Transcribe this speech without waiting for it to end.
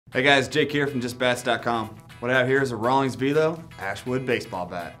Hey guys, Jake here from JustBats.com. What I have here is a Rawlings VELO Ashwood baseball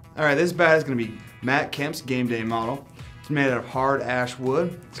bat. Alright, this bat is going to be Matt Kemp's game day model. It's made out of hard ash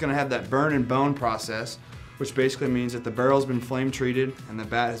wood. It's going to have that burn and bone process, which basically means that the barrel's been flame treated and the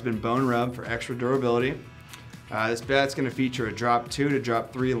bat has been bone rubbed for extra durability. This bat's going to feature a drop 2 to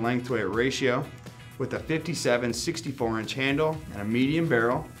drop 3 length to weight ratio with a 57/64 inch handle and a medium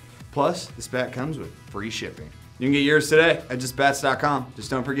barrel. Plus, this bat comes with free shipping. You can get yours today at JustBats.com. Just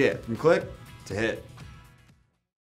don't forget, from click to hit.